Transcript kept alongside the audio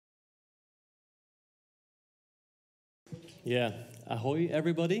Yeah, ahoy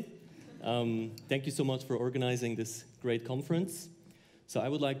everybody. Thank you so much for organizing this great conference. So I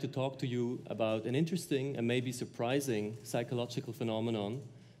would like to talk to you about an interesting and maybe surprising psychological phenomenon,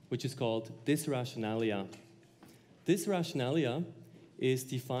 which is called dysrationalia. Dysrationalia is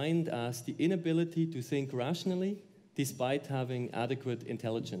defined as the inability to think rationally despite having adequate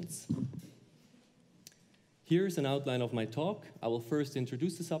intelligence. Here's an outline of my talk. I will first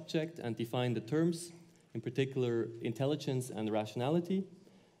introduce the subject and define the terms, in particular intelligence and rationality.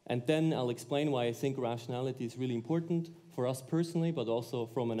 And then I'll explain why I think rationality is really important for us personally, but also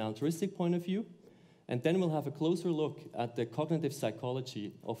from an altruistic point of view. And then we'll have a closer look at the cognitive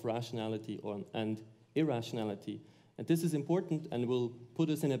psychology of rationality and irrationality. And this is important and will put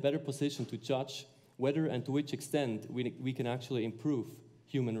us in a better position to judge whether and to which extent we can actually improve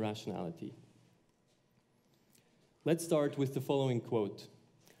human rationality. Let's start with the following quote.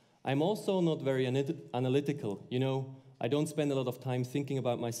 I'm also not very analytical. You know, I don't spend a lot of time thinking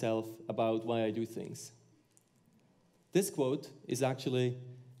about myself, about why I do things. This quote is actually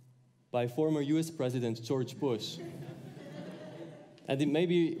by former US President George Bush. And it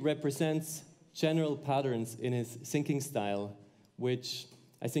maybe represents general patterns in his thinking style, which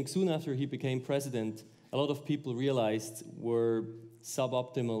I think soon after he became president, a lot of people realized were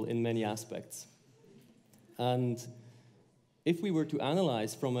suboptimal in many aspects. And if we were to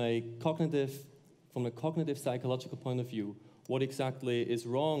analyze from a cognitive psychological point of view, what exactly is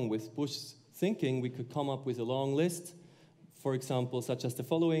wrong with Bush's thinking, we could come up with a long list, for example, such as the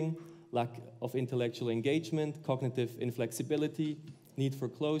following: lack of intellectual engagement, cognitive inflexibility, need for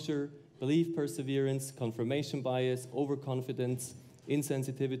closure, belief perseverance, confirmation bias, overconfidence,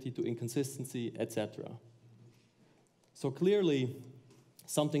 insensitivity to inconsistency, etc. So clearly,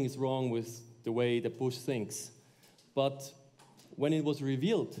 something is wrong with the way that Bush thinks. But when it was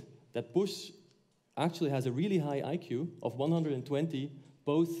revealed that Bush actually has a really high IQ of 120,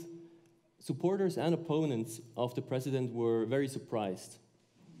 both supporters and opponents of the president were very surprised.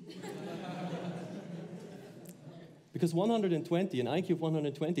 Because 120, an IQ of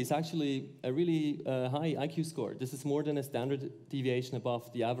 120, is actually a really high IQ score. This is more than a standard deviation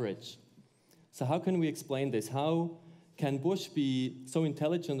above the average. So how can we explain this? How can Bush be so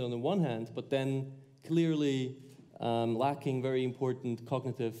intelligent on the one hand, but then clearly lacking very important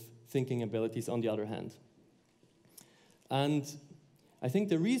cognitive thinking abilities on the other hand? And I think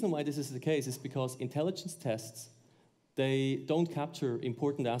the reason why this is the case is because intelligence tests, they don't capture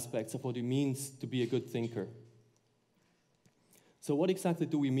important aspects of what it means to be a good thinker. So what exactly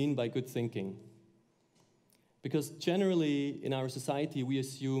do we mean by good thinking? Because generally in our society we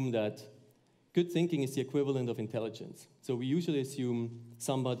assume that good thinking is the equivalent of intelligence. So we usually assume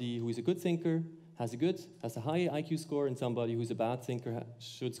somebody who is a good thinker has a high IQ score, and somebody who's a bad thinker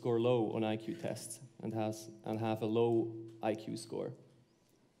should score low on IQ tests and have a low IQ score.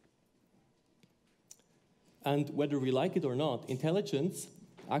 And whether we like it or not, intelligence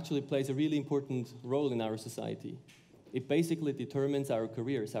actually plays a really important role in our society. It basically determines our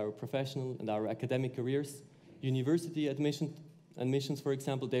careers, our professional and our academic careers. University admissions, for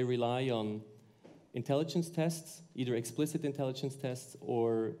example, they rely on intelligence tests, either explicit intelligence tests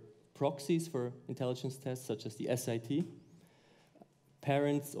or proxies for intelligence tests, such as the SAT.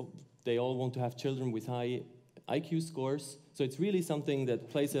 Parents, they all want to have children with high IQ scores. So it's really something that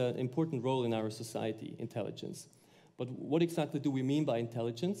plays an important role in our society, intelligence. But what exactly do we mean by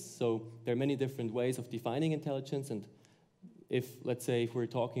intelligence? So there are many different ways of defining intelligence. And let's say, if we're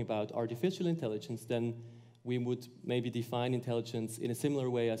talking about artificial intelligence, then we would maybe define intelligence in a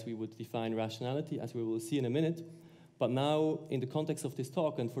similar way as we would define rationality, as we will see in a minute. But now, in the context of this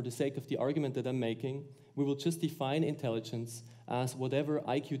talk, and for the sake of the argument that I'm making, we will just define intelligence as whatever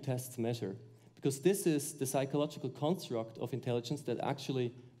IQ tests measure. Because this is the psychological construct of intelligence that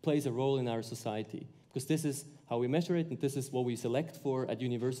actually plays a role in our society. Because this is how we measure it, and this is what we select for at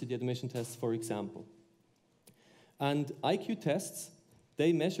university admission tests, for example. And IQ tests,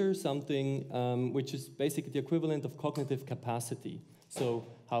 they measure something which is basically the equivalent of cognitive capacity. So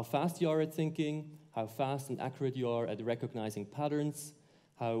how fast you are at thinking, how fast and accurate you are at recognizing patterns,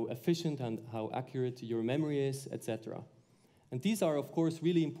 how efficient and how accurate your memory is, etc. And these are, of course,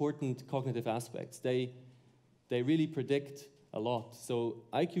 really important cognitive aspects. They really predict a lot. So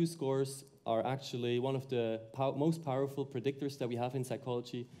IQ scores are actually one of the most powerful predictors that we have in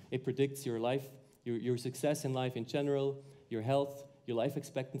psychology. It predicts your life, your success in life in general, your health, your life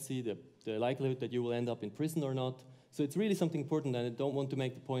expectancy, the likelihood that you will end up in prison or not. So it's really something important, and I don't want to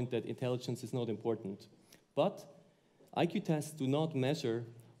make the point that intelligence is not important. But IQ tests do not measure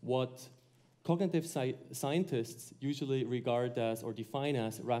what cognitive scientists usually regard as or define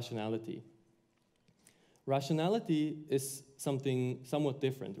as rationality. Rationality is something somewhat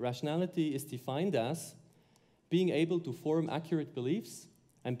different. Rationality is defined as being able to form accurate beliefs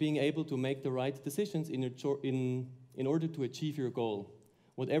and being able to make the right decisions in order to achieve your goal,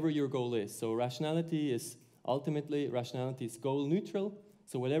 whatever your goal is. So rationality is goal neutral.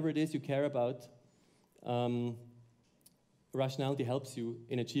 So whatever it is you care about, rationality helps you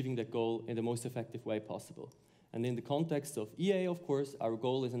in achieving that goal in the most effective way possible. And in the context of EA, of course, our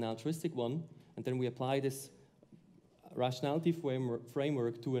goal is an altruistic one, and then we apply this rationality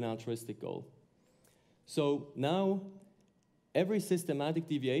framework to an altruistic goal. So now, every systematic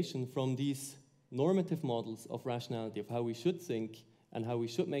deviation from these normative models of rationality, of how we should think and how we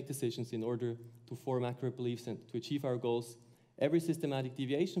should make decisions in order to form accurate beliefs and to achieve our goals, every systematic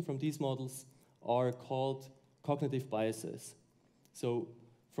deviation from these models are called cognitive biases. So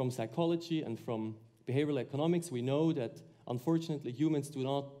from psychology and from behavioral economics, we know that unfortunately humans do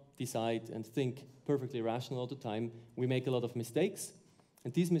not decide and think perfectly rational all the time. We make a lot of mistakes,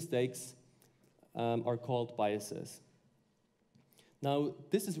 and these mistakes are called biases. Now,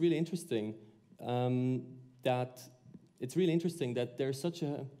 this is really interesting, that there's such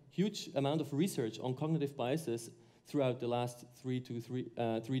a huge amount of research on cognitive biases throughout the last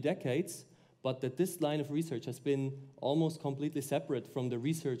three decades, but that this line of research has been almost completely separate from the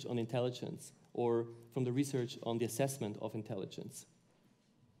research on intelligence or from the research on the assessment of intelligence.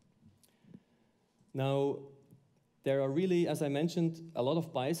 Now, there are really, as I mentioned, a lot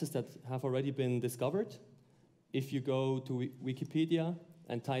of biases that have already been discovered. If you go to Wikipedia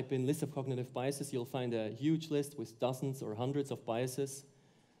and type in list of cognitive biases, you'll find a huge list with dozens or hundreds of biases.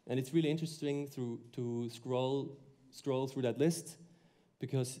 And it's really interesting to scroll through that list,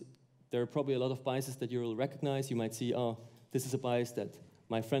 because there are probably a lot of biases that you'll recognize. You might see, oh, this is a bias that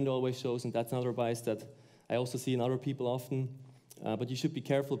my friend always shows, and that's another bias that I also see in other people often. But you should be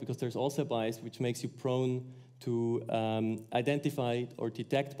careful, because there's also a bias which makes you prone to identify or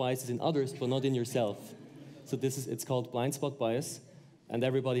detect biases in others, but not in yourself. So it's called blind spot bias, and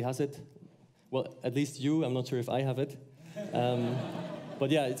everybody has it. Well, at least you. I'm not sure if I have it. But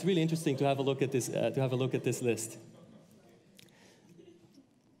yeah, it's really interesting to have a look at this list.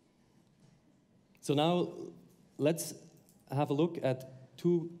 So now let's have a look at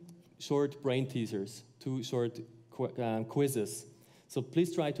two short brain teasers, two short quizzes. So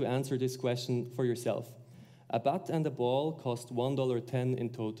please try to answer this question for yourself. A bat and a ball cost $1.10 in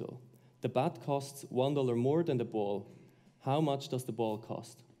total. The bat costs $1 more than the ball. How much does the ball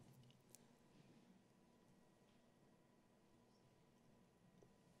cost?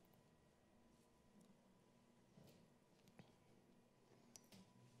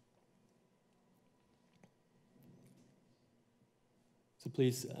 So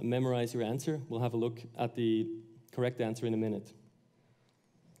please memorize your answer. We'll have a look at the correct answer in a minute.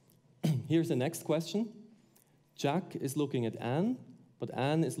 Here's the next question. Jack is looking at Anne, but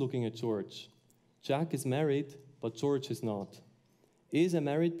Anne is looking at George. Jack is married, but George is not. Is a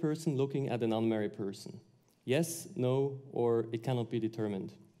married person looking at an unmarried person? Yes, no, or it cannot be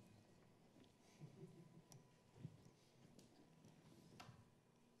determined.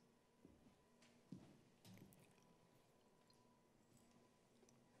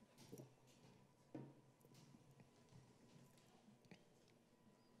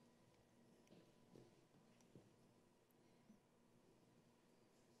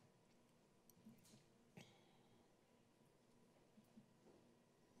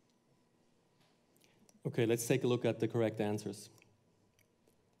 Okay, let's take a look at the correct answers.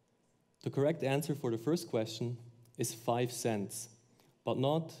 The correct answer for the first question is 5 cents, but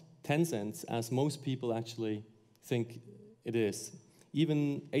not 10 cents, as most people actually think it is.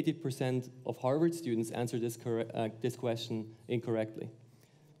 Even 80% of Harvard students answer this question incorrectly.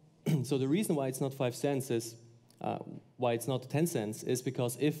 So the reason why it's not 5 cents is, why it's not 10 cents, is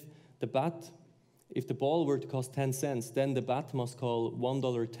because if the ball were to cost 10 cents, then the bat must call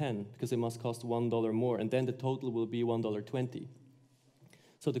 $1.10, because it must cost $1 more, and then the total will be $1.20.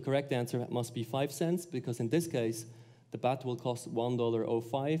 So the correct answer must be 5 cents, because in this case, the bat will cost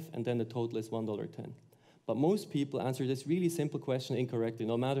 $1.05, and then the total is $1.10. But most people answer this really simple question incorrectly,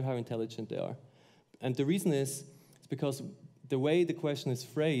 no matter how intelligent they are. And the reason is because the way the question is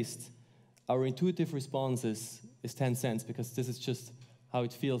phrased, our intuitive response is 10 cents, because this is just how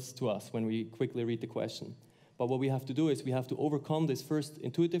it feels to us when we quickly read the question. But what we have to do is we have to overcome this first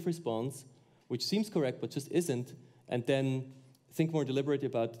intuitive response, which seems correct but just isn't, and then think more deliberately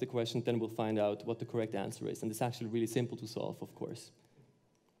about the question, then we'll find out what the correct answer is. And it's actually really simple to solve, of course.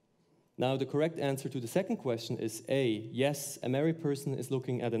 Now, the correct answer to the second question is A. Yes, a married person is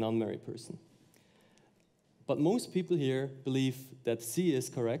looking at an unmarried person. But most people here believe that C is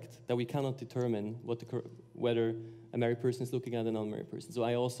correct, that we cannot determine whether a married person is looking at an unmarried person. So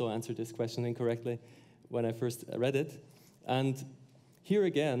I also answered this question incorrectly when I first read it. And here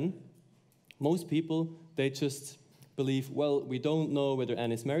again, most people, they just believe, well, we don't know whether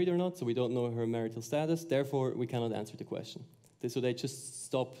Anne is married or not, so we don't know her marital status, therefore we cannot answer the question. So they just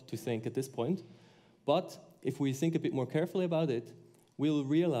stop to think at this point. But if we think a bit more carefully about it, we'll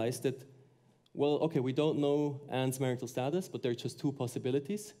realize that, well, okay, we don't know Anne's marital status, but there are just two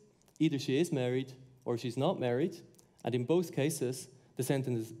possibilities. Either she is married or she's not married, and in both cases, the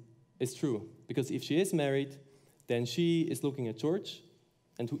sentence is true. Because if she is married, then she is looking at George,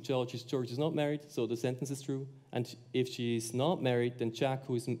 and George is not married, so the sentence is true. And if she's not married, then Jack,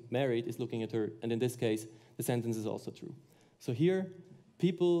 who is married, is looking at her, and in this case, the sentence is also true. So here,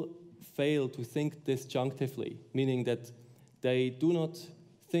 people fail to think disjunctively, meaning that they do not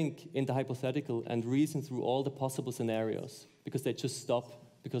think in the hypothetical and reason through all the possible scenarios, because they just stop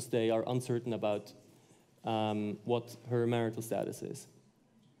because they are uncertain about what her marital status is.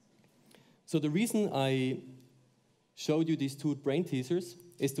 So the reason I showed you these two brain teasers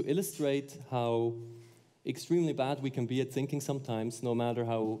is to illustrate how extremely bad we can be at thinking sometimes, no matter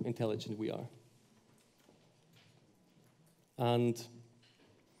how intelligent we are. And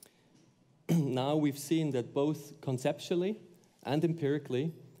now we've seen that both conceptually and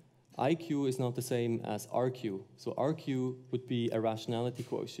empirically, IQ is not the same as RQ. So RQ would be a rationality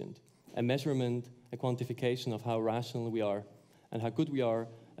quotient, a measurement, a quantification of how rational we are and how good we are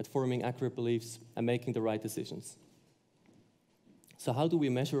at forming accurate beliefs and making the right decisions. So how do we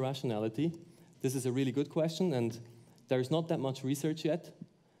measure rationality? This is a really good question, and there's not that much research yet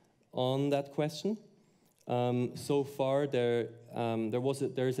on that question. So far, there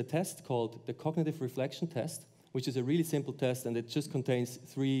is a test called the cognitive reflection test, which is a really simple test, and it just contains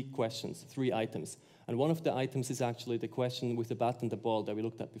 3 questions, 3 items. And one of the items is actually the question with the bat and the ball that we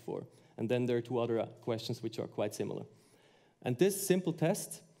looked at before. And then there are 2 other questions which are quite similar. And this simple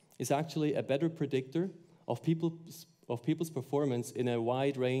test is actually a better predictor of people's performance in a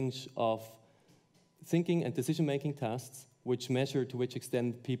wide range of thinking and decision-making tasks, which measure to which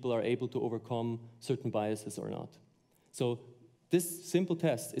extent people are able to overcome certain biases or not. So this simple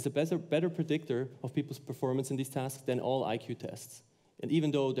test is a better predictor of people's performance in these tasks than all IQ tests. And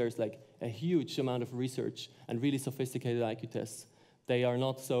even though there's like a huge amount of research and really sophisticated IQ tests, they are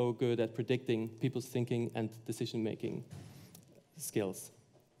not so good at predicting people's thinking and decision-making skills.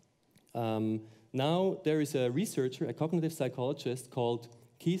 Now there is a researcher, a cognitive psychologist called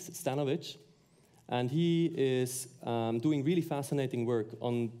Keith Stanovich, and he is doing really fascinating work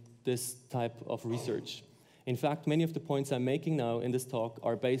on this type of research. In fact, many of the points I'm making now in this talk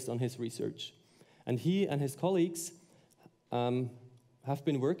are based on his research. And he and his colleagues have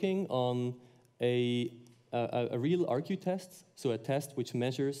been working on a real RQ test, so a test which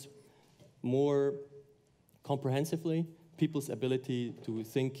measures more comprehensively people's ability to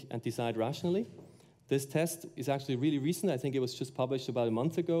think and decide rationally. This test is actually really recent. I think it was just published about a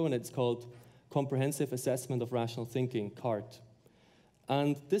month ago, and it's called Comprehensive Assessment of Rational Thinking, CART.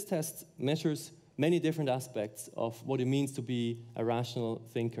 And this test measures many different aspects of what it means to be a rational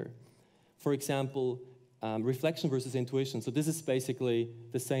thinker. For example, reflection versus intuition. So this is basically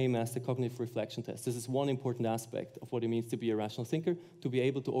the same as the cognitive reflection test. This is one important aspect of what it means to be a rational thinker, to be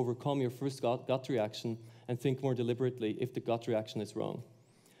able to overcome your first gut reaction and think more deliberately if the gut reaction is wrong.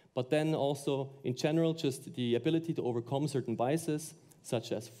 But then also, in general, just the ability to overcome certain biases,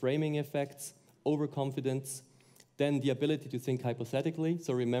 such as framing effects, overconfidence, then the ability to think hypothetically.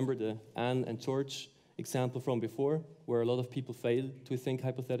 So remember the Anne and George example from before, where a lot of people fail to think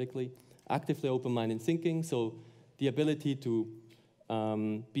hypothetically. Actively open-minded thinking, so the ability to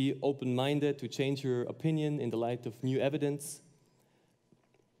be open-minded, to change your opinion in the light of new evidence.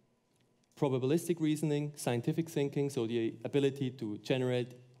 Probabilistic reasoning, scientific thinking, so the ability to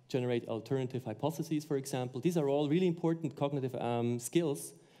generate alternative hypotheses, for example. These are all really important cognitive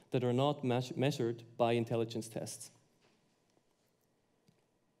skills that are not measured by intelligence tests.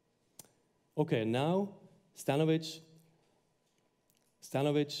 Okay, now Stanovich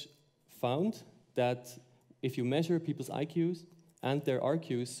found that if you measure people's IQs and their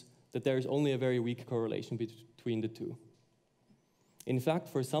RQs, that there is only a very weak correlation between the two. In fact,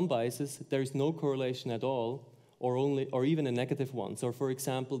 for some biases, there is no correlation at all, or even a negative one. So for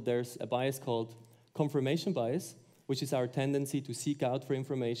example, there's a bias called confirmation bias, which is our tendency to seek out for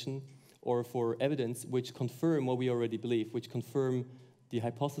information or for evidence which confirm what we already believe, which confirm the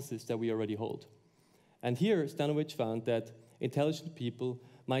hypothesis that we already hold. And here, Stanovich found that intelligent people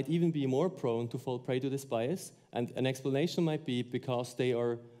might even be more prone to fall prey to this bias, and an explanation might be because they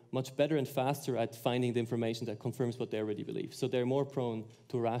are much better and faster at finding the information that confirms what they already believe. So they're more prone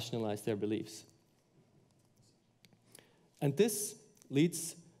to rationalize their beliefs. And this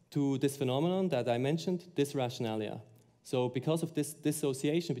leads to this phenomenon that I mentioned, dysrationalia. So because of this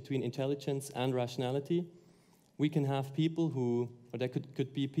dissociation between intelligence and rationality, we can have people who, or there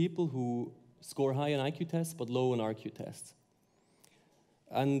could be people who score high on IQ tests but low on RQ tests.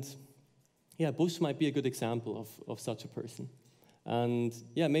 And yeah, Bush might be a good example of such a person. And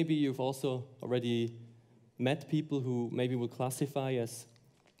yeah, maybe you've also already met people who maybe would classify as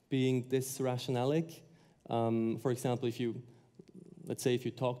being dysrationalic. For example, let's say if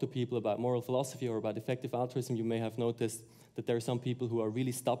you talk to people about moral philosophy or about effective altruism, you may have noticed that there are some people who are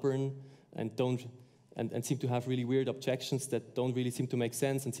really stubborn and seem to have really weird objections that don't really seem to make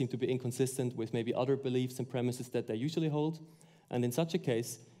sense and seem to be inconsistent with maybe other beliefs and premises that they usually hold. And in such a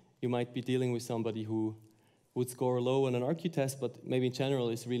case, you might be dealing with somebody who would score low on an RQ test, but maybe in general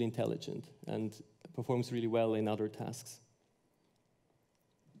is really intelligent and performs really well in other tasks.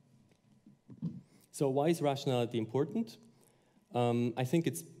 So why is rationality important? I think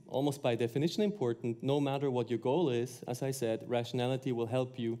it's almost by definition important. No matter what your goal is, as I said, rationality will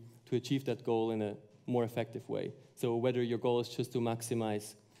help you to achieve that goal in a more effective way. So whether your goal is just to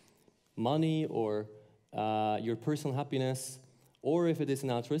maximize money or your personal happiness, or if it is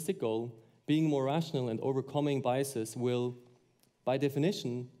an altruistic goal, being more rational and overcoming biases will, by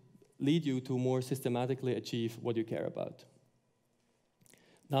definition, lead you to more systematically achieve what you care about.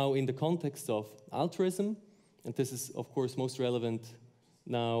 Now, in the context of altruism, and this is, of course, most relevant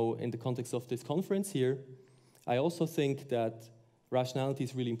now in the context of this conference here, I also think that rationality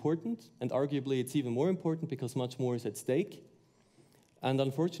is really important, and arguably it's even more important because much more is at stake. And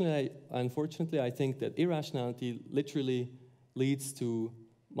unfortunately, I think that irrationality literally leads to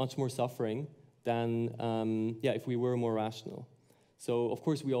much more suffering than if we were more rational. So, of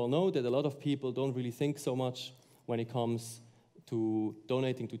course, we all know that a lot of people don't really think so much when it comes to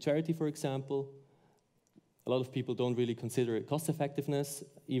donating to charity, for example. A lot of people don't really consider cost effectiveness,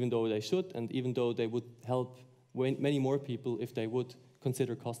 even though they should, and even though they would help many more people if they would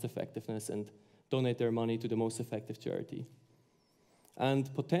consider cost effectiveness and donate their money to the most effective charity.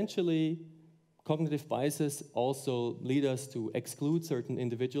 And potentially, cognitive biases also lead us to exclude certain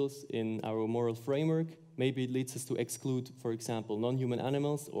individuals in our moral framework. Maybe it leads us to exclude, for example, non-human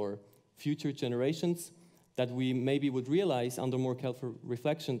animals or future generations that we maybe would realize under more careful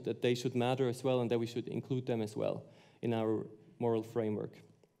reflection that they should matter as well and that we should include them as well in our moral framework.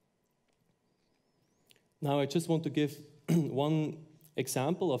 Now, I just want to give one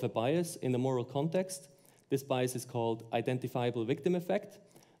example of a bias in the moral context. This bias is called identifiable victim effect,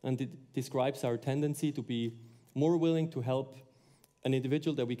 and it describes our tendency to be more willing to help an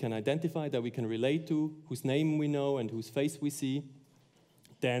individual that we can identify, that we can relate to, whose name we know and whose face we see,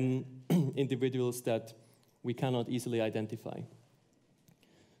 than individuals that we cannot easily identify.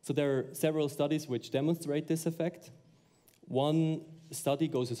 So there are several studies which demonstrate this effect. One study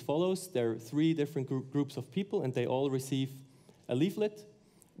goes as follows. There are 3 different groups of people, and they all receive a leaflet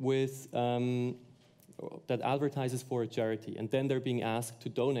with that advertises for a charity, and then they're being asked to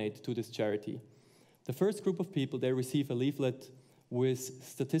donate to this charity. The first group of people, they receive a leaflet with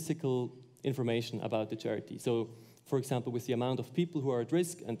statistical information about the charity. So, for example, with the amount of people who are at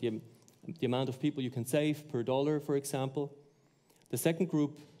risk and the amount of people you can save per dollar, for example. The second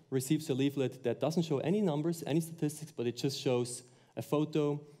group receives a leaflet that doesn't show any numbers, any statistics, but it just shows a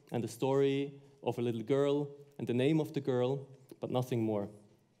photo and a story of a little girl and the name of the girl, but nothing more.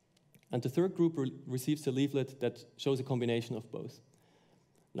 And the third group receives a leaflet that shows a combination of both.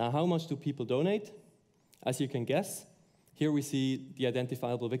 Now, how much do people donate? As you can guess, here we see the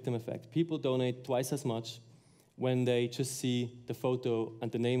identifiable victim effect. People donate twice as much when they just see the photo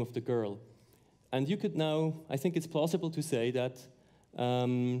and the name of the girl. And you could now, I think it's plausible to say that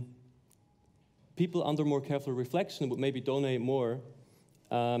people under more careful reflection would maybe donate more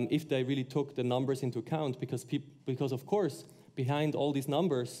if they really took the numbers into account, because of course, behind all these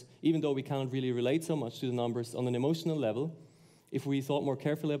numbers, even though we cannot really relate so much to the numbers on an emotional level, if we thought more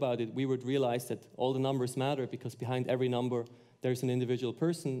carefully about it, we would realize that all the numbers matter, because behind every number, there's an individual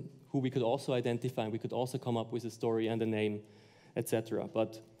person who we could also identify. We could also come up with a story and a name, etc.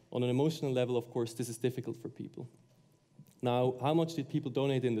 But on an emotional level, of course, this is difficult for people. Now, how much did people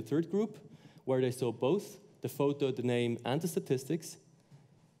donate in the third group, where they saw both the photo, the name, and the statistics?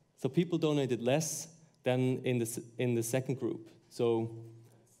 So people donated less than in the second group. So,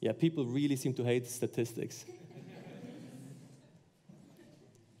 yeah, people really seem to hate statistics.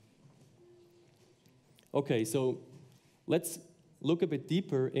 Okay, so let's look a bit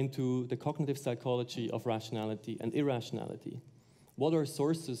deeper into the cognitive psychology of rationality and irrationality. what are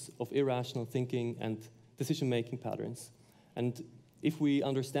sources of irrational thinking and decision-making patterns. And if we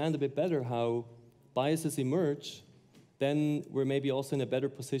understand a bit better how biases emerge, then we're maybe also in a better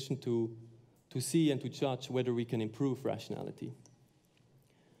position to see and to judge whether we can improve rationality.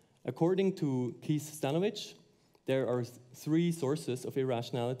 According to Keith Stanovich, there are three sources of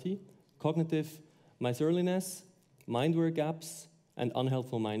irrationality: cognitive miserliness, mindware gaps, and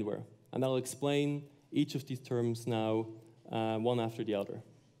unhelpful mindware. And I'll explain each of these terms now, one after the other.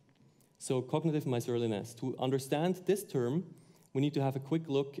 So cognitive miserliness. To understand this term, we need to have a quick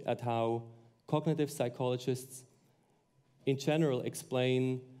look at how cognitive psychologists in general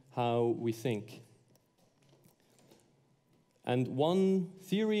explain how we think. And one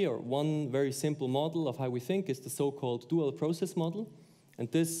theory, or one very simple model of how we think, is the so-called dual process model.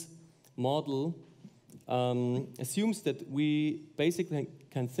 And this model assumes that we basically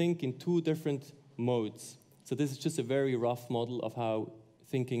can think in two different modes. So this is just a very rough model of how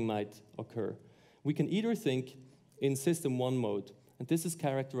thinking might occur. We can either think in system 1 mode, and this is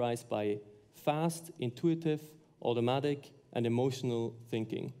characterized by fast, intuitive, automatic, and emotional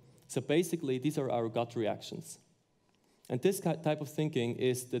thinking. So basically, these are our gut reactions. And this type of thinking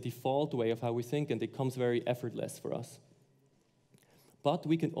is the default way of how we think, and it becomes very effortless for us. But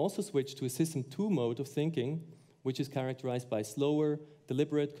we can also switch to a system 2 mode of thinking, which is characterized by slower,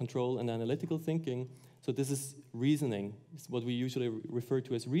 deliberate, control, and analytical thinking. So this is reasoning. It's what we usually refer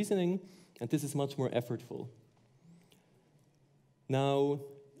to as reasoning, and this is much more effortful. Now,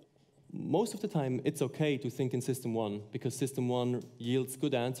 most of the time, it's okay to think in system 1, because system 1 yields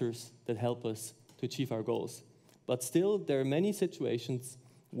good answers that help us to achieve our goals. But still, there are many situations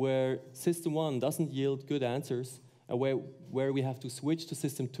where system 1 doesn't yield good answers, and where we have to switch to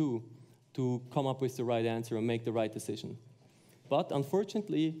system 2 to come up with the right answer and make the right decision. But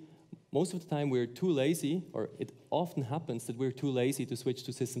unfortunately, most of the time we're too lazy, or it often happens that we're too lazy to switch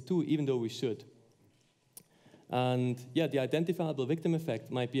to system 2, even though we should. And yeah, the identifiable victim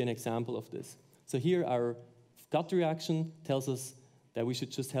effect might be an example of this. So here our gut reaction tells us that we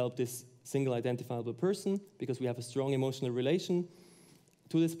should just help this single identifiable person because we have a strong emotional relation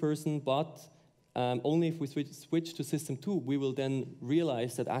to this person, but only if we switch to system 2, we will then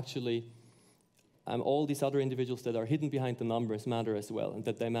realize that actually all these other individuals that are hidden behind the numbers matter as well, and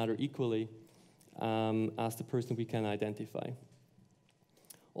that they matter equally as the person we can identify.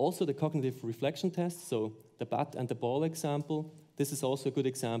 Also, the cognitive reflection test, so the bat and the ball example, this is also a good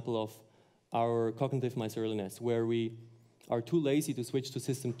example of our cognitive miserliness, where we are too lazy to switch to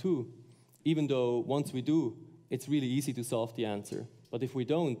system 2, even though once we do, it's really easy to solve the answer. But if we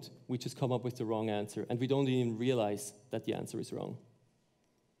don't, we just come up with the wrong answer, and we don't even realize that the answer is wrong.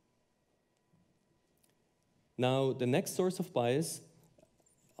 Now, the next source of bias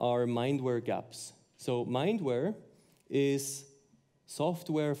are mindware gaps. So mindware is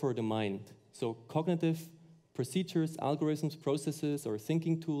software for the mind. So cognitive procedures, algorithms, processes, or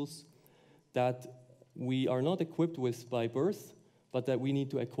thinking tools that we are not equipped with by birth, but that we need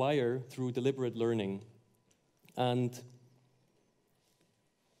to acquire through deliberate learning. And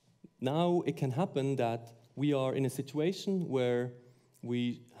now it can happen that we are in a situation where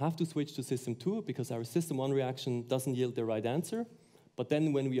we have to switch to system 2 because our system 1 reaction doesn't yield the right answer. But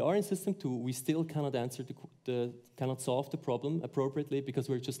then when we are in system 2, we still cannot cannot solve the problem appropriately because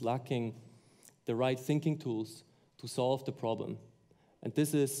we're just lacking the right thinking tools to solve the problem. And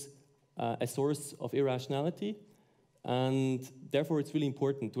this is a source of irrationality, and therefore it's really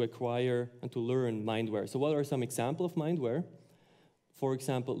important to acquire and to learn mindware. So what are some examples of mindware? For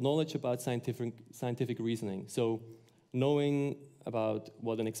example, knowledge about scientific reasoning. So knowing about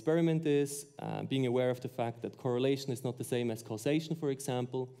what an experiment is, being aware of the fact that correlation is not the same as causation, for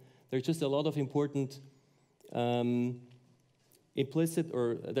example. There's just a lot of important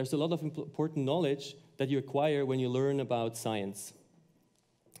there's a lot of important knowledge that you acquire when you learn about science.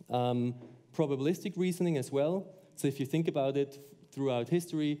 Probabilistic reasoning as well. So if you think about it throughout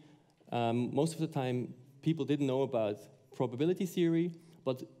history, most of the time people didn't know about probability theory,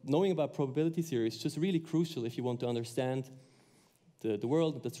 but knowing about probability theory is just really crucial if you want to understand the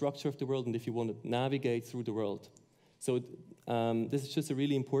world, the structure of the world, and if you want to navigate through the world. So this is just a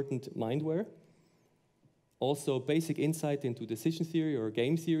really important mindware. Also, basic insight into decision theory or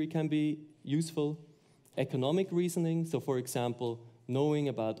game theory can be useful. Economic reasoning, so for example, knowing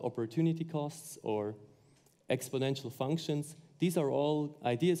about opportunity costs or exponential functions. These are all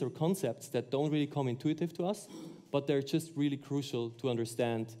ideas or concepts that don't really come intuitive to us, but they're just really crucial to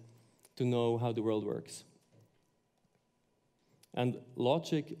understand, to know how the world works. And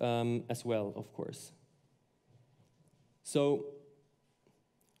logic as well, of course. So,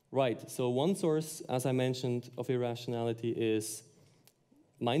 right, so one source, as I mentioned, of irrationality is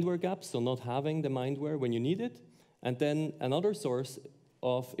mindware gaps, so not having the mindware when you need it. And then another source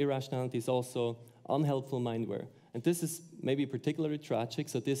of irrationality is also unhelpful mindware. And this is maybe particularly tragic.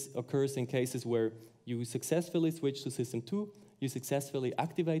 So this occurs in cases where you successfully switch to system 2, you successfully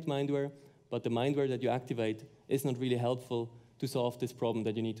activate mindware, but the mindware that you activate is not really helpful to solve this problem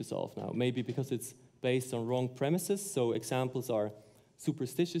that you need to solve now. Maybe because it's based on wrong premises. So examples are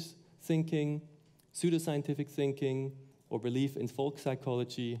superstitious thinking, pseudoscientific thinking, or belief in folk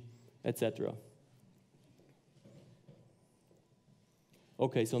psychology, etc.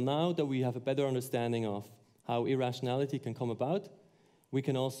 Okay, so now that we have a better understanding of how irrationality can come about, we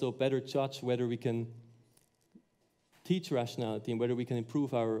can also better judge whether we can teach rationality and whether we can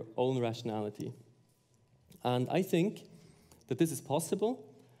improve our own rationality. And I think that this is possible.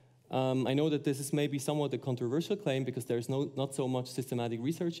 I know that this is maybe somewhat a controversial claim because there's not so much systematic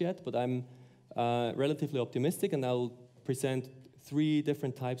research yet, but I'm relatively optimistic, and I'll present 3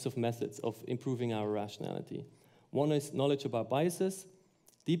 different types of methods of improving our rationality. One is knowledge about biases,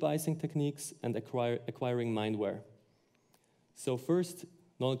 debiasing techniques, and acquiring mindware. So first,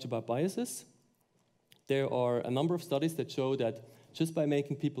 knowledge about biases. There are a number of studies that show that just by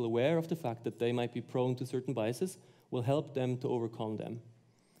making people aware of the fact that they might be prone to certain biases will help them to overcome them.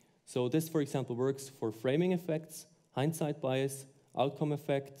 So this, for example, works for framing effects, hindsight bias, outcome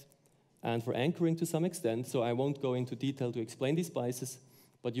effect, and for anchoring to some extent. So I won't go into detail to explain these biases,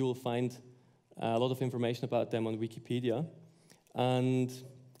 but you will find a lot of information about them on Wikipedia. And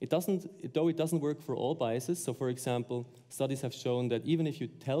though it doesn't work for all biases, so for example, studies have shown that even if you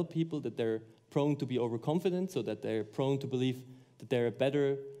tell people that they're prone to be overconfident, so that they're prone to believe that they're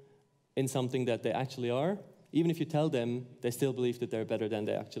better in something that they actually are, even if you tell them, they still believe that they're better than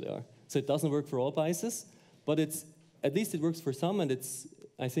they actually are. So it doesn't work for all biases, but at least it works for some, and it's,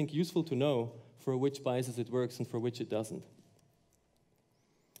 I think, useful to know for which biases it works and for which it doesn't.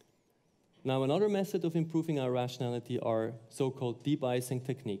 Now, another method of improving our rationality are so-called debiasing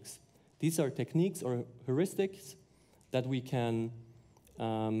techniques. These are techniques or heuristics that we can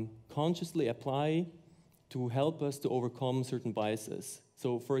consciously apply to help us to overcome certain biases.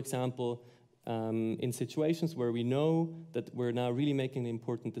 So, for example, in situations where we know that we're now really making an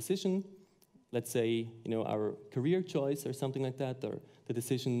important decision, let's say, our career choice or something like that, or the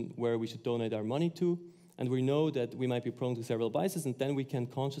decision where we should donate our money to, and we know that we might be prone to several biases, and then we can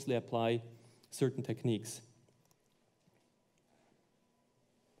consciously apply certain techniques.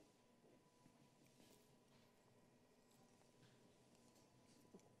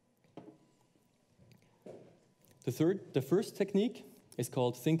 The first technique is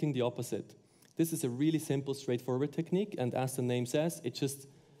called thinking the opposite. This is a really simple, straightforward technique, and as the name says, it's just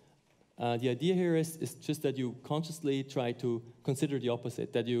the idea here is just that you consciously try to consider the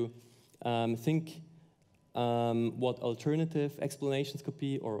opposite, that you think what alternative explanations could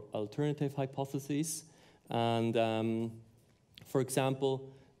be or alternative hypotheses. And for example,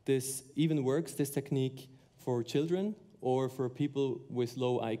 this even works, this technique, for children or for people with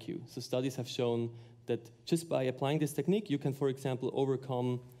low IQ. So studies have shown that just by applying this technique, you can, for example,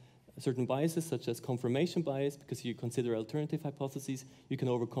 overcome certain biases, such as confirmation bias, because you consider alternative hypotheses. You can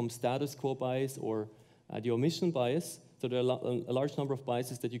overcome status quo bias or the omission bias. So there are a large number of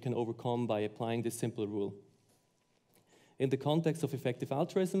biases that you can overcome by applying this simple rule. In the context of effective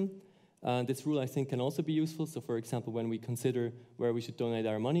altruism, this rule, I think, can also be useful. So, for example, when we consider where we should donate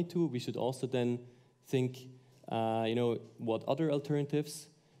our money to, we should also then think, what other alternatives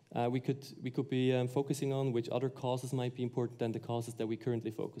we could be focusing on, which other causes might be important than the causes that we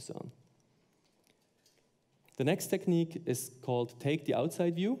currently focus on. The next technique is called take the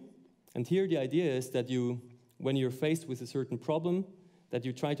outside view. And here the idea is that when you're faced with a certain problem, that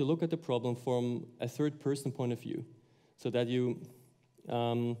you try to look at the problem from a third-person point of view. So that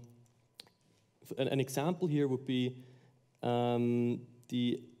an example here would be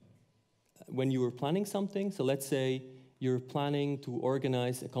when you were planning something. So let's say you're planning to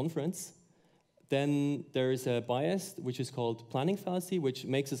organize a conference, then there is a bias which is called planning fallacy, which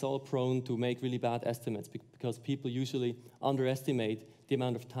makes us all prone to make really bad estimates because people usually underestimate the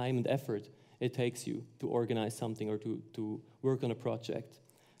amount of time and effort it takes you to organize something or to work on a project.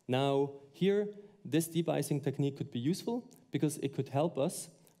 Now, here, this debiasing technique could be useful because it could help us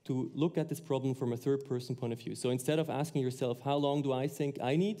to look at this problem from a third-person point of view. So instead of asking yourself, how long do I think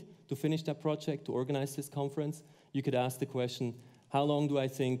I need to finish that project, to organize this conference, you could ask the question, how long do I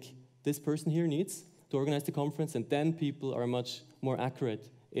think this person here needs to organize the conference? And then people are much more accurate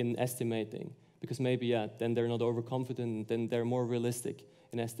in estimating, because maybe, then they're not overconfident, then they're more realistic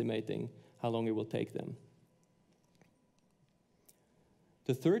in estimating how long it will take them.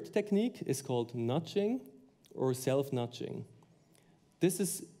 The third technique is called nudging or self-nudging. This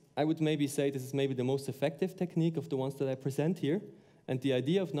is, I would maybe say, this is maybe the most effective technique of the ones that I present here. And the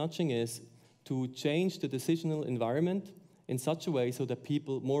idea of nudging is to change the decisional environment in such a way so that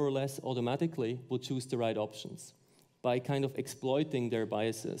people more or less automatically will choose the right options by kind of exploiting their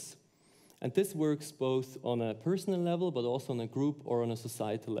biases. And this works both on a personal level, but also on a group or on a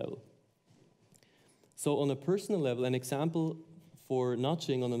societal level. So on a personal level, an example for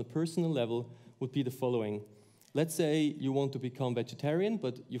nudging on a personal level would be the following. Let's say you want to become vegetarian,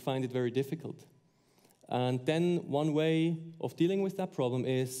 but you find it very difficult. And then one way of dealing with that problem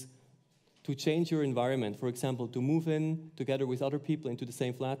is to change your environment. For example, to move in together with other people into the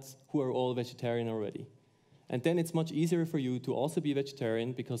same flats who are all vegetarian already. And then it's much easier for you to also be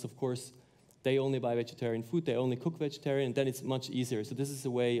vegetarian because, of course, they only buy vegetarian food, they only cook vegetarian, and then it's much easier. So this is a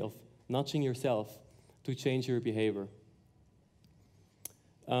way of nudging yourself to change your behavior.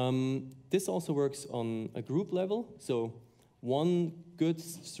 This also works on a group level. So one good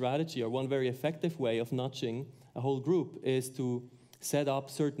strategy or one very effective way of nudging a whole group is to set up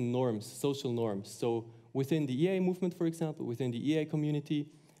certain norms, social norms. So within the EA movement, for example, within the EA community,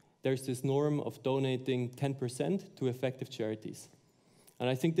 there's this norm of donating 10% to effective charities. And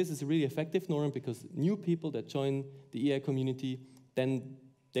I think this is a really effective norm because new people that join the EA community, then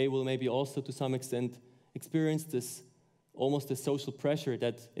they will maybe also to some extent experience this almost this social pressure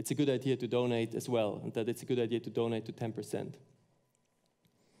that it's a good idea to donate as well, and that it's a good idea to donate to 10%.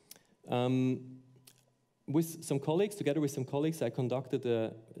 With some colleagues, together with some colleagues, I conducted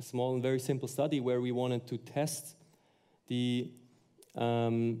a small and very simple study where we wanted to test the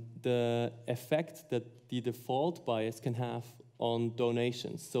effect that the default bias can have on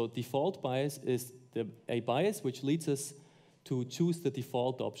donations. So default bias is a bias which leads us to choose the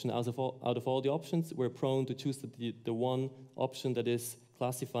default option. Out of all the options, we're prone to choose the one option that is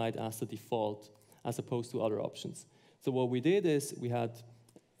classified as the default, as opposed to other options. So what we did is we had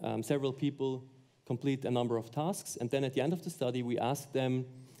several people complete a number of tasks, and then at the end of the study, we asked them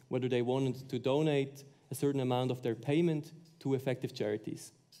whether they wanted to donate a certain amount of their payment to effective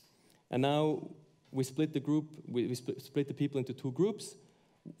charities. And now we split the group, we split the people into two groups.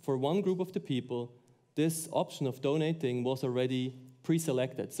 For one group of the people, this option of donating was already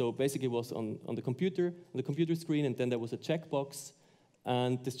pre-selected. So basically it was on the computer screen, and then there was a checkbox,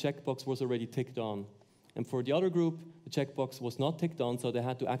 and this checkbox was already ticked on. And for the other group, the checkbox was not ticked on, so they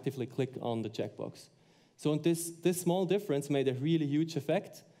had to actively click on the checkbox. So this small difference made a really huge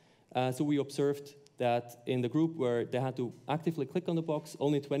effect. So we observed that in the group where they had to actively click on the box,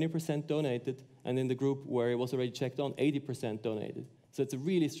 only 20% donated, and in the group where it was already checked on, 80% donated. So it's a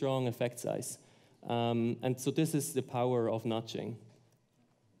really strong effect size. And so this is the power of nudging.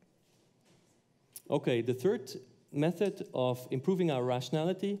 Okay, the third method of improving our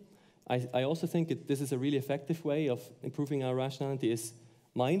rationality, I also think this is a really effective way of improving our rationality, is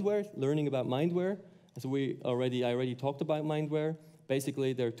mindware, learning about mindware. As I already talked about mindware.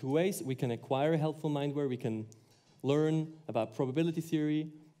 Basically, there are two ways. We can acquire helpful mindware. We can learn about probability theory.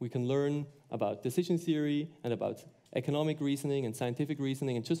 We can learn about decision theory and about economic reasoning and scientific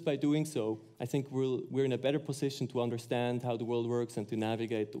reasoning. And just by doing so, I think we're in a better position to understand how the world works and to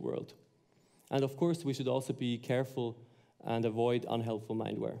navigate the world. And of course, we should also be careful and avoid unhelpful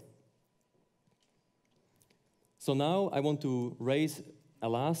mindware. So now I want to raise a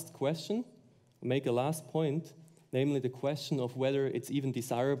last question, make a last point, namely the question of whether it's even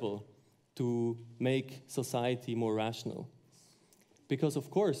desirable to make society more rational. Because of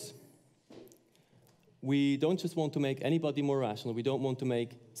course, we don't just want to make anybody more rational. We don't want to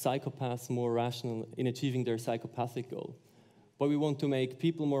make psychopaths more rational in achieving their psychopathic goal. But we want to make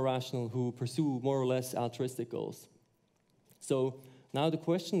people more rational who pursue more or less altruistic goals. So now the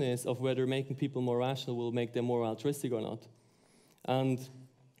question is of whether making people more rational will make them more altruistic or not. And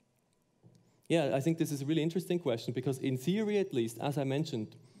yeah, I think this is a really interesting question because in theory, at least, as I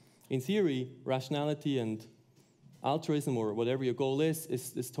mentioned, in theory, rationality and altruism or whatever your goal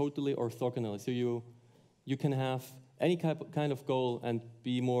is totally orthogonal. So you can have any kind of goal and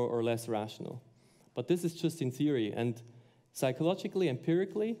be more or less rational. But this is just in theory. And psychologically,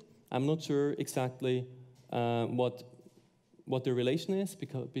 empirically, I'm not sure exactly what the relation is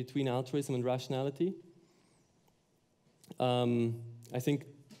between altruism and rationality. I think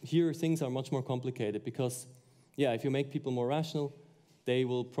here things are much more complicated because, yeah, if you make people more rational, they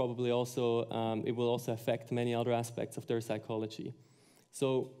will probably also, it will also affect many other aspects of their psychology.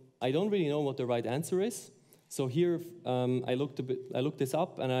 So I don't really know what the right answer is. So here I looked this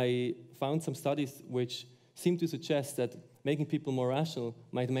up and I found some studies which seem to suggest that making people more rational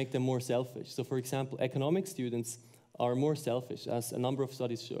might make them more selfish. So for example, economics students are more selfish, as a number of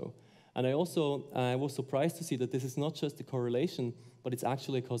studies show. And I was surprised to see that this is not just a correlation, but it's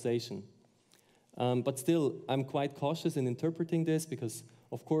actually a causation. But still, I'm quite cautious in interpreting this because,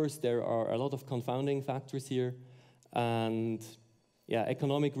 of course, there are a lot of confounding factors here. And yeah,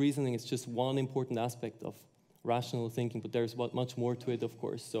 economic reasoning is just one important aspect of rational thinking, but there's much more to it, of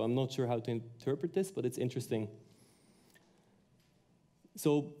course. So I'm not sure how to interpret this, but it's interesting.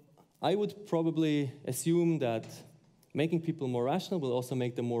 So I would probably assume that making people more rational will also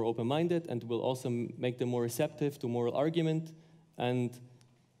make them more open-minded and will also make them more receptive to moral argument. And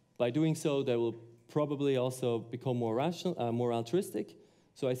by doing so, they will probably also become more rational, more altruistic.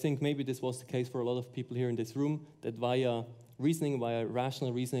 So I think maybe this was the case for a lot of people here in this room, that via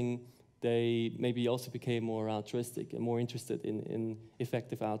rational reasoning, they maybe also became more altruistic and more interested in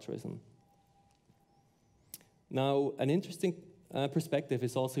effective altruism. Now, an interesting perspective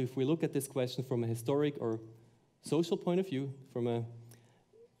is also if we look at this question from a historic or social point of view, from a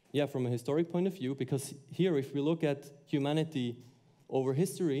historic point of view, because here, if we look at humanity over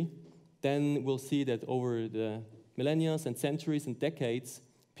history, then we'll see that over the millennia and centuries and decades,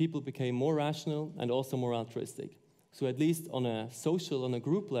 people became more rational and also more altruistic. So at least on a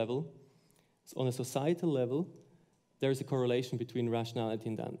group level, on a societal level, there's a correlation between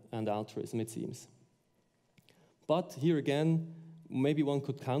rationality and altruism, it seems. But here again, maybe one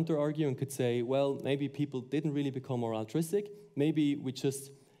could counter-argue and could say, well, maybe people didn't really become more altruistic. Maybe we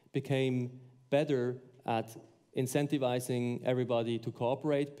just became better at incentivizing everybody to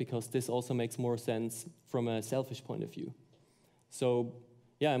cooperate because this also makes more sense from a selfish point of view. So,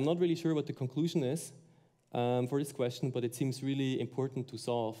 yeah, I'm not really sure what the conclusion is for this question, but it seems really important to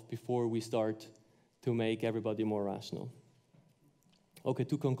solve before we start to make everybody more rational. Okay,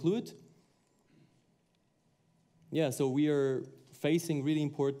 to conclude, yeah, so we are facing really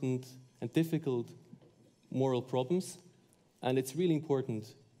important and difficult moral problems, and it's really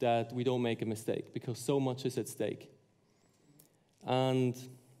important that we don't make a mistake because so much is at stake. And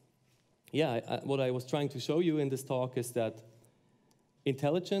yeah, what I was trying to show you in this talk is that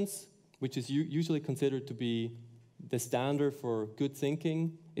intelligence, which is usually considered to be the standard for good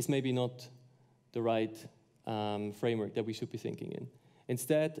thinking, is maybe not the right framework that we should be thinking in.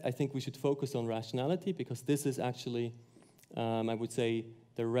 Instead, I think we should focus on rationality because this is actually, I would say,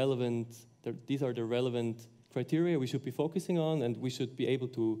 these are the relevant criteria we should be focusing on, and we should be able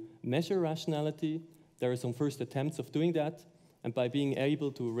to measure rationality. There are some first attempts of doing that, and by being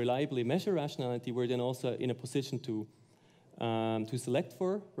able to reliably measure rationality, we're then also in a position to select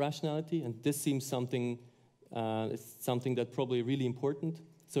for rationality, and this seems something that's probably really important.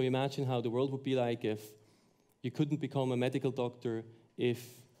 So imagine how the world would be like if you couldn't become a medical doctor if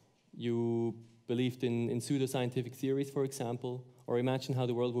you believed in pseudoscientific theories, for example, or imagine how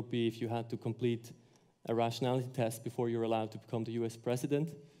the world would be if you had to complete a rationality test before you're allowed to become the US president.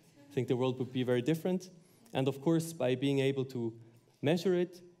 I think the world would be very different. And of course, by being able to measure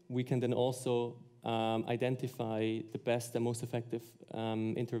it, we can then also identify the best and most effective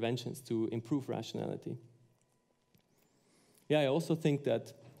interventions to improve rationality. Yeah, I also think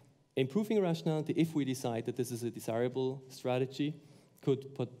that improving rationality, if we decide that this is a desirable strategy,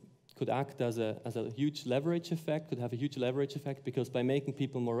 could act as a huge leverage effect, could have a huge leverage effect, because by making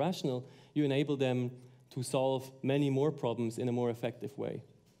people more rational, you enable them to solve many more problems in a more effective way.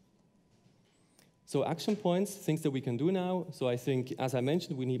 So action points, things that we can do now. So I think, as I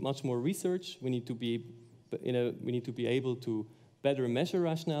mentioned, we need much more research. We need to be able to better measure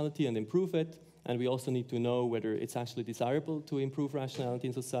rationality and improve it. And we also need to know whether it's actually desirable to improve rationality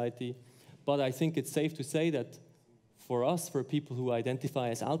in society. But I think it's safe to say that for us, for people who identify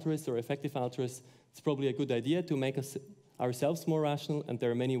as altruists or effective altruists, it's probably a good idea to make ourselves more rational. And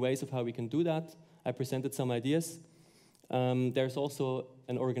there are many ways of how we can do that. I presented some ideas. There's also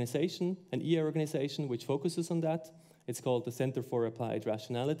an organization, an EA organization, which focuses on that. It's called the Center for Applied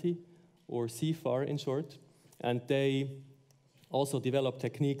Rationality, or CFAR in short. And they also develop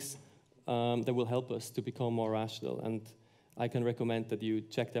techniques that will help us to become more rational. And I can recommend that you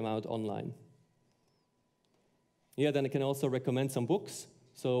check them out online. Yeah, then I can also recommend some books.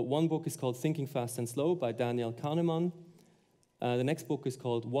 So one book is called Thinking Fast and Slow by Daniel Kahneman. The next book is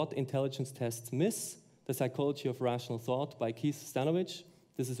called What Intelligence Tests Miss: The Psychology of Rational Thought by Keith Stanovich.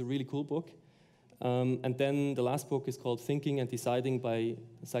 This is a really cool book. And then the last book is called Thinking and Deciding by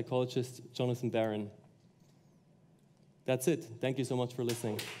psychologist Jonathan Barron. That's it. Thank you so much for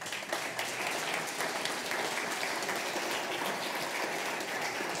listening.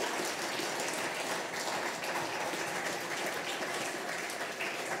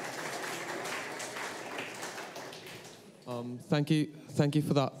 Thank you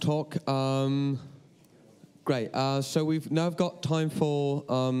for that talk. Great. So we've now got time for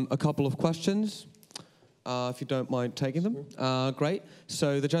a couple of questions, if you don't mind taking them. Great.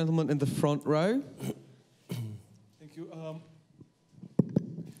 So the gentleman in the front row. Thank you.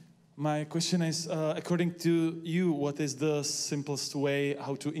 My question is, according to you, what is the simplest way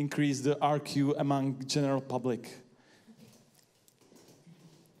how to increase the RQ among general public?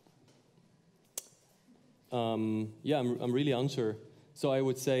 Yeah, I'm really unsure. So I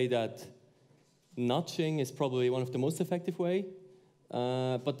would say that nudging is probably one of the most effective way.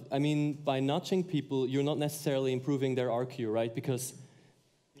 But I mean, by nudging people, you're not necessarily improving their RQ, right? Because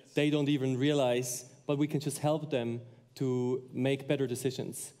they don't even realize, but we can just help them to make better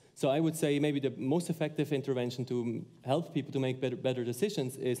decisions. So I would say maybe the most effective intervention to help people to make better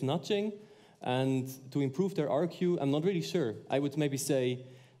decisions is nudging, and to improve their RQ, I'm not really sure. I would maybe say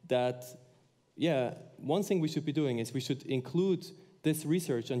that, yeah, one thing we should be doing is we should include this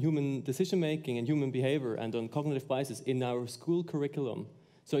research on human decision-making and human behavior and on cognitive biases in our school curriculum.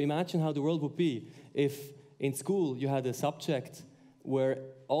 So imagine how the world would be if in school you had a subject where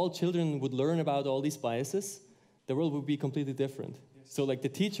all children would learn about all these biases. The world would be completely different. Yes. So like the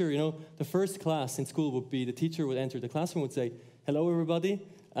teacher, you know, the first class in school would be the teacher would enter the classroom, would say, hello everybody,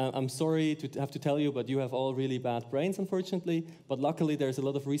 I'm sorry to have to tell you, but you have all really bad brains, unfortunately, but luckily there's a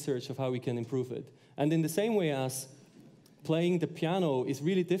lot of research of how we can improve it. And in the same way as playing the piano is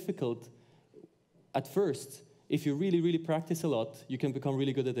really difficult at first, if you really, really practice a lot, you can become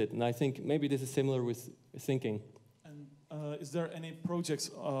really good at it. And I think maybe this is similar with thinking. And is there any projects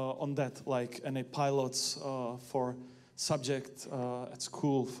on that, like any pilots for subject at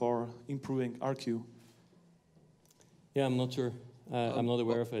school for improving RQ? Yeah, I'm not sure. I'm not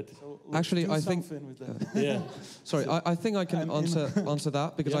aware of it. So actually, I think. Yeah. Sorry, I think I can answer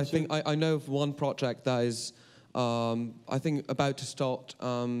that, because yeah, I think I know of one project that is, I think, about to start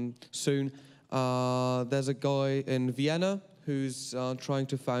soon. There's a guy in Vienna who's trying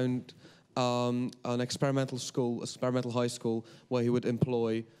to found an experimental school, experimental high school, where he would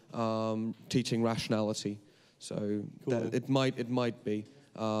employ teaching rationality. So cool. That it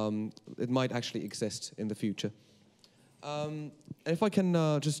might actually exist in the future. If I can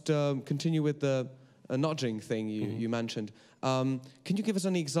just continue with the nudging thing you mentioned, can you give us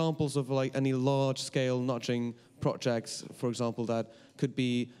any examples of like any large-scale nudging projects, for example, that could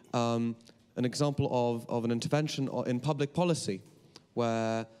be an example of an intervention in public policy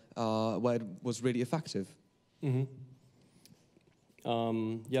where it was really effective? Mm-hmm.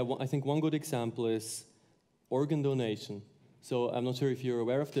 Yeah, I think one good example is organ donation. So I'm not sure if you're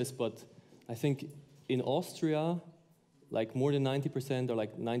aware of this, but I think in Austria, like more than 90% or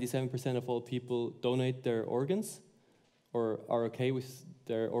like 97% of all people donate their organs or are okay with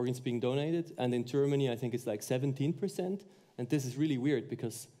their organs being donated. And in Germany, I think it's like 17%. And this is really weird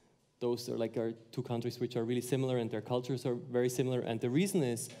because those are like our two countries which are really similar and their cultures are very similar. And the reason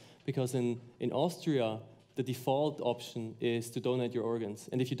is because in Austria, the default option is to donate your organs.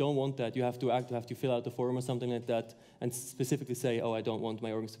 And if you don't want that, you have to fill out a form or something like that and specifically say, oh, I don't want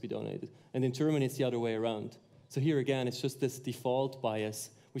my organs to be donated. And in Germany, it's the other way around. So here again, it's just this default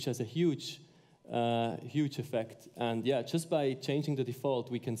bias, which has a huge effect. And yeah, just by changing the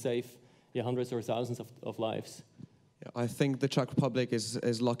default, we can save hundreds or thousands of lives. Yeah, I think the Czech Republic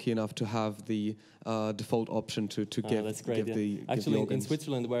is lucky enough to have the default option to give, that's great, give the Actually, give the in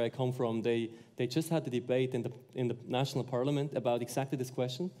Switzerland, where I come from, they just had the debate in the national parliament about exactly this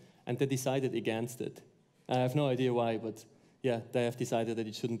question, and they decided against it. I have no idea why, but yeah, they have decided that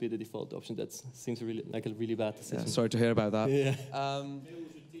it shouldn't be the default option. That seems really like a really bad decision. Yeah, sorry to hear about that. Yeah. Maybe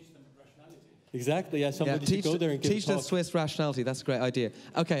we should teach them rationality. Exactly. Yeah. Somebody should go there and teach the Swiss rationality. That's a great idea.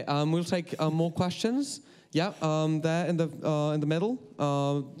 Okay. We'll take more questions. Yeah. There in the middle,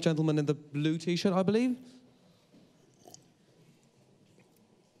 gentleman in the blue T-shirt, I believe.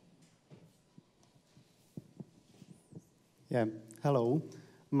 Yeah. Hello.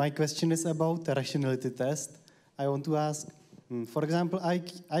 My question is about the rationality test. I want to ask, for example,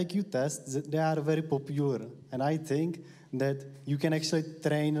 IQ tests, they are very popular, and I think that you can actually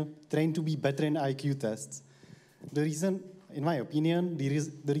train to be better in IQ tests. The reason, in my opinion, the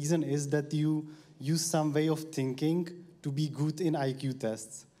reason is that you use some way of thinking to be good in IQ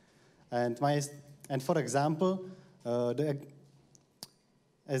tests. And for example, your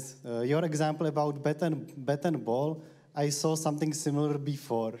example about bat and ball, I saw something similar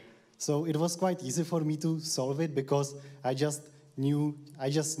before. So it was quite easy for me to solve it because I just knew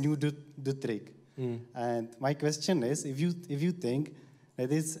the trick. And my question is, if you think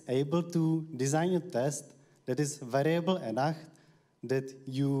that it's able to design a test that is variable enough that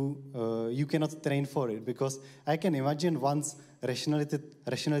you cannot train for it, because I can imagine once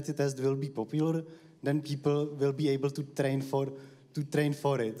rationality test will be popular, then people will be able to train for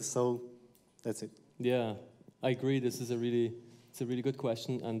it. So that's it. Yeah, I agree. It's a really good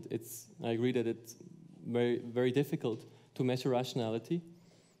question, and I agree that it's very, very difficult to measure rationality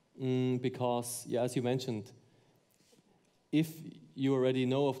because, yeah, as you mentioned, if you already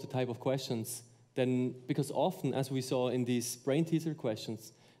know of the type of questions, then, because often, as we saw in these brain teaser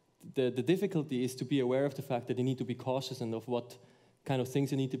questions, the difficulty is to be aware of the fact that you need to be cautious and of what kind of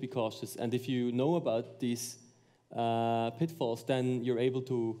things you need to be cautious. And if you know about these pitfalls, then you're able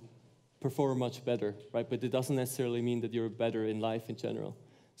to perform much better, right? But it doesn't necessarily mean that you're better in life in general.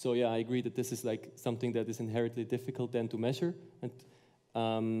 So yeah, I agree that this is like something that is inherently difficult then to measure.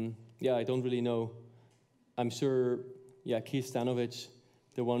 And yeah, I don't really know. I'm sure, yeah, Keith Stanovich,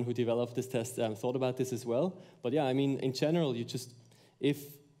 the one who developed this test, thought about this as well. But yeah, I mean, in general, you just, if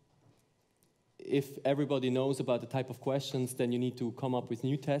everybody knows about the type of questions, then you need to come up with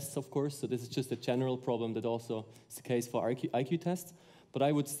new tests, of course. So this is just a general problem that also is the case for IQ tests. But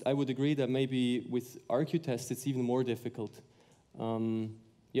I would agree that maybe with RQ tests, it's even more difficult.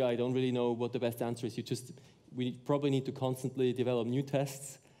 Yeah, I don't really know what the best answer is. We probably need to constantly develop new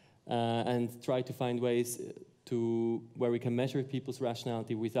tests and try to find ways where we can measure people's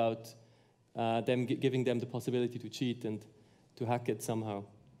rationality without giving them the possibility to cheat and to hack it somehow.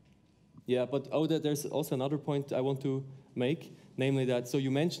 Yeah, but there's also another point I want to make, namely that, so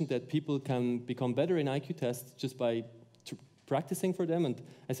you mentioned that people can become better in IQ tests just by practicing for them, and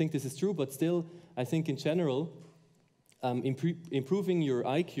I think this is true, but still, I think in general, improving your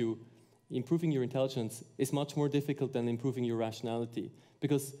IQ, improving your intelligence is much more difficult than improving your rationality,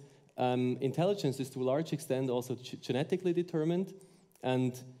 because intelligence is to a large extent also genetically determined,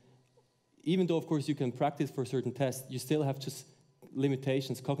 and even though, of course, you can practice for certain tests, you still have just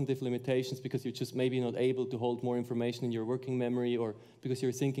limitations, cognitive limitations, because you're just maybe not able to hold more information in your working memory, or because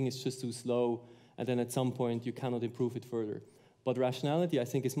your thinking is just too slow, and then at some point you cannot improve it further. But rationality, I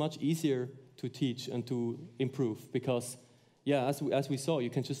think, is much easier to teach and to improve, because, yeah, as we saw, you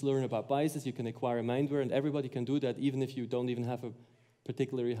can just learn about biases, you can acquire mindware, and everybody can do that, even if you don't even have a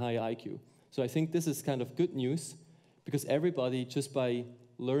particularly high IQ. So I think this is kind of good news, because everybody, just by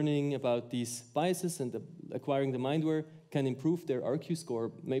learning about these biases and acquiring the mindware, can improve their RQ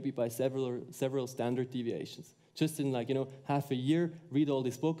score maybe by several standard deviations. Just in half a year, read all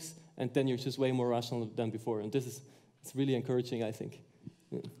these books, and then you're just way more rational than before. And it's really encouraging, I think.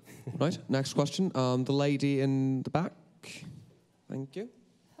 Yeah. Right, next question. The lady in the back. Thank you.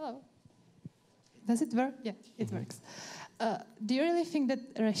 Hello. Does it work? Yeah, it works. Do you really think that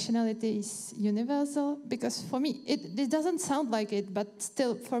rationality is universal? Because for me, it doesn't sound like it, but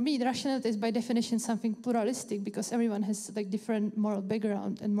still, for me, rationality is by definition something pluralistic, because everyone has like different moral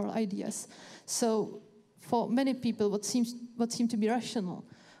background and moral ideas. So for many people, what seem to be rational,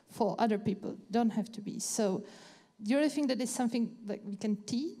 for other people, don't have to be. So do you really think that it's something that we can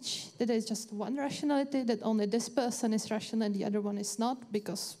teach? That there's just one rationality, that only this person is rational and the other one is not,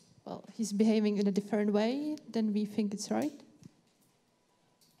 because, well, he's behaving in a different way than we think it's right?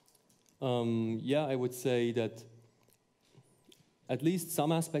 Yeah, I would say that at least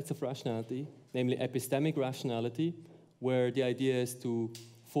some aspects of rationality, namely epistemic rationality, where the idea is to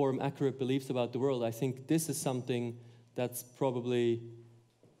form accurate beliefs about the world, I think this is something that's probably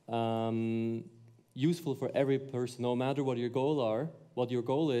useful for every person, no matter what your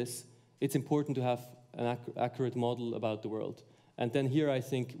goal is. It's important to have an accurate model about the world. And then here I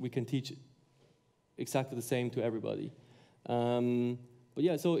think we can teach exactly the same to everybody. But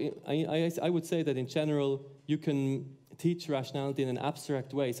yeah, so I would say that in general, you can teach rationality in an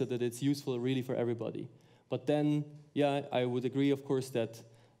abstract way so that it's useful really for everybody. But then, yeah, I would agree, of course, that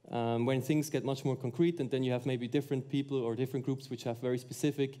when things get much more concrete, and then you have maybe different people or different groups which have very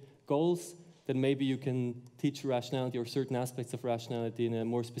specific goals, then maybe you can teach rationality or certain aspects of rationality in a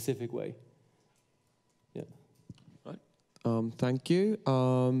more specific way. Yeah. Right. Thank you.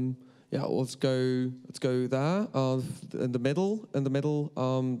 Yeah, let's go there. In the middle,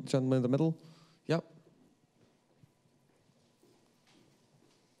 gentleman in the middle. Yep.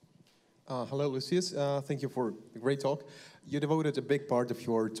 Hello, Lucius. Thank you for a great talk. You devoted a big part of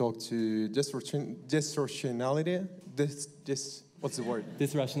your talk to disrationality. What's the word?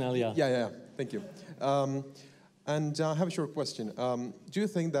 Disrationality. Yeah. Thank you. And I have a short question. Do you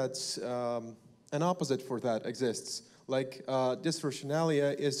think that an opposite for that exists? Like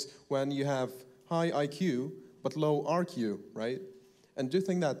disrationality is when you have high IQ but low RQ, right? And do you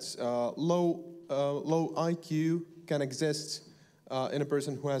think that low IQ can exist in a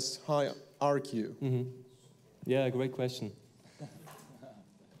person who has high RQ? Mm-hmm. Yeah, great question.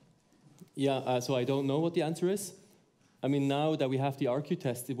 Yeah, so I don't know what the answer is, I mean, now that we have the RQ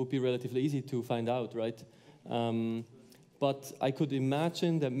test, it would be relatively easy to find out, right? But I could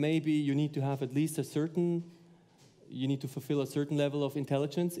imagine that maybe you need to have at least you need to fulfill a certain level of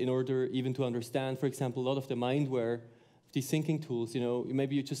intelligence in order even to understand, for example, a lot of the mindware, these thinking tools,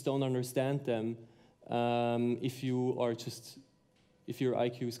 maybe you just don't understand them if your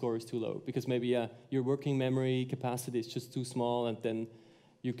IQ score is too low. Because maybe, your working memory capacity is just too small, and then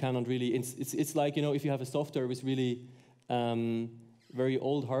you cannot really, it's like, if you have a software with really very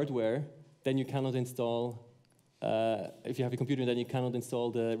old hardware, then you cannot install, if you have a computer, then you cannot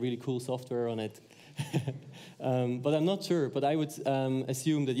install the really cool software on it. But I'm not sure, but I would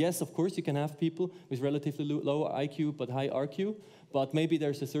assume that yes, of course, you can have people with relatively low IQ but high RQ, but maybe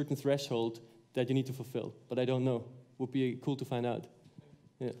there's a certain threshold that you need to fulfill, but I don't know. Would be cool to find out.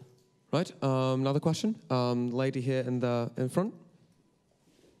 Yeah. Right, another question. Lady here in front.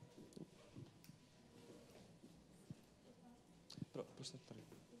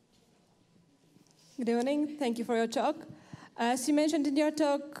 Good evening, thank you for your talk. As you mentioned in your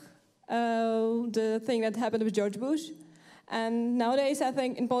talk, the thing that happened with George Bush, and nowadays I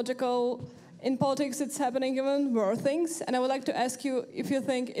think in politics it's happening even worse things, and I would like to ask you if you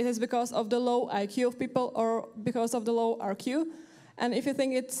think it is because of the low IQ of people or because of the low RQ, and if you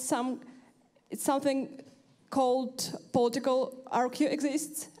think it's something called political RQ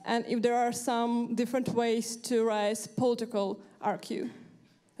exists, and if there are some different ways to rise political RQ.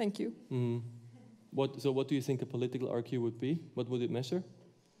 Thank you. So what do you think a political RQ would be? What would it measure?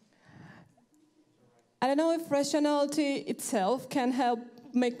 I don't know if rationality itself can help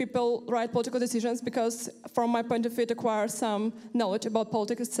make people write political decisions, because from my point of view it requires some knowledge about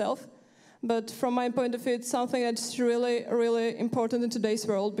politics itself. But from my point of view it's something that's really, really important in today's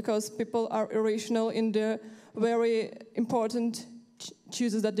world, because people are irrational in the very important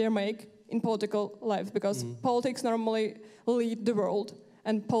choices that they make in political life, because politics normally lead the world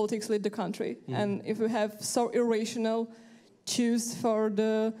and politics lead the country. And if we have so irrational choose for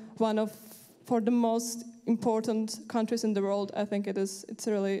the most important countries in the world, I think it's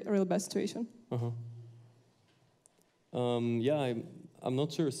a really bad situation. Yeah, I'm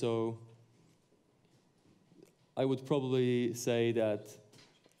not sure. So I would probably say that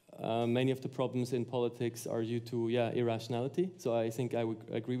many of the problems in politics are due to irrationality. So I think I would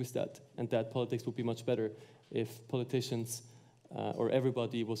agree with that, and that politics would be much better if politicians or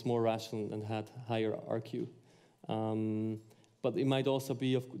everybody was more rational and had higher RQ. But it might also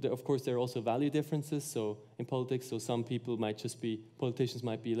be, of course, there are also value differences. So in politics, so some people might politicians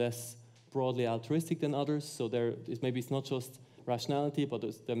might be less broadly altruistic than others. So maybe it's not just rationality, but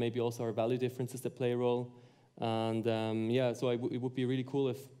there maybe also are value differences that play a role. And so it would be really cool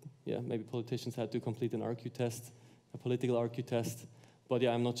if, maybe politicians had to complete an RQ test, a political RQ test. But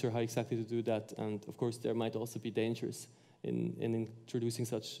I'm not sure how exactly to do that. And of course, there might also be dangers in introducing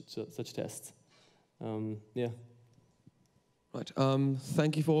such tests. Right,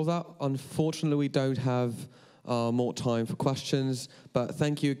 thank you for all that. Unfortunately, we don't have more time for questions, but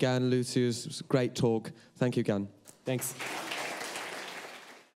thank you again, Lucius. It was a great talk. Thank you again. Thanks.